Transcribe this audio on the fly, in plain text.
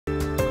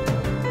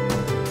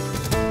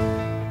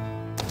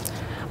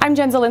I'm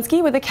Jen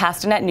Zielinski with the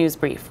Castanet News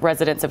Brief.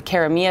 Residents of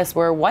Karamias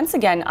were once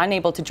again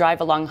unable to drive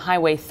along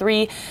Highway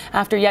 3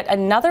 after yet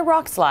another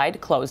rock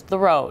slide closed the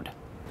road.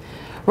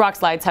 Rock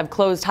slides have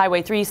closed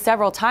Highway 3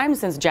 several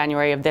times since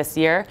January of this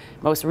year.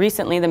 Most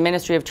recently, the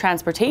Ministry of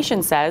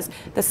Transportation says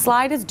the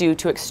slide is due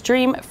to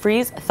extreme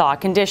freeze-thaw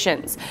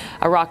conditions.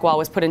 A rock wall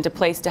was put into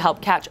place to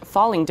help catch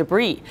falling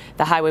debris.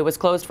 The highway was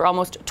closed for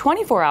almost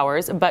 24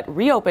 hours but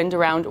reopened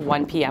around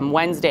 1 p.m.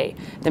 Wednesday.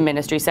 The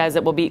ministry says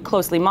it will be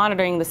closely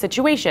monitoring the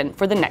situation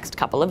for the next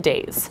couple of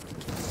days.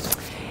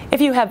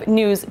 If you have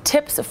news,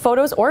 tips,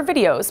 photos, or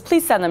videos,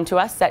 please send them to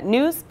us at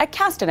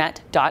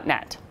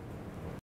news@castanet.net.